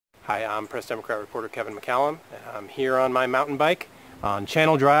Hi, I'm Press Democrat reporter Kevin McCallum, and I'm here on my mountain bike on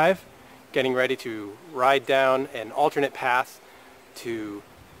Channel Drive, getting ready to ride down an alternate path to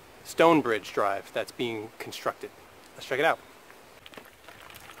Stonebridge Drive that's being constructed. Let's check it out.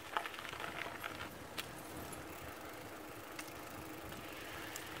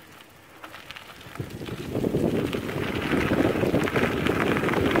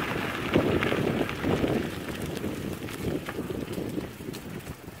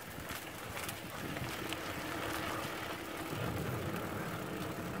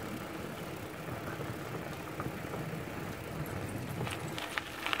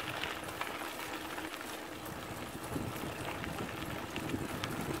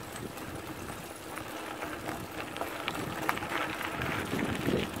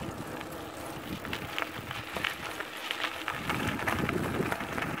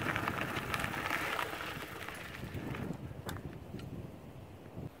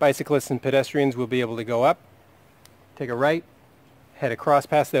 Bicyclists and pedestrians will be able to go up, take a right, head across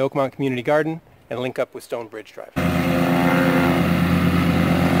past the Oakmont Community Garden, and link up with Stonebridge Drive.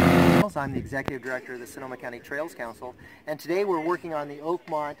 I'm the Executive Director of the Sonoma County Trails Council, and today we're working on the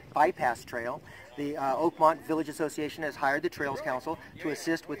Oakmont Bypass Trail. The Oakmont Village Association has hired the Trails Council to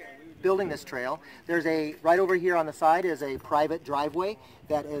assist with building this trail. There's right over here on the side is a private driveway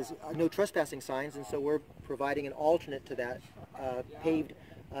that is no trespassing signs, and so we're providing an alternate to that paved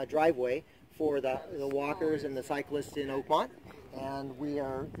driveway for the walkers and the cyclists in Oakmont. And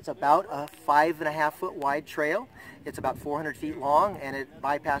it's about a 5.5 foot wide trail. It's about 400 feet long, and it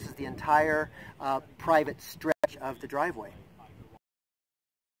bypasses the entire private stretch of the driveway.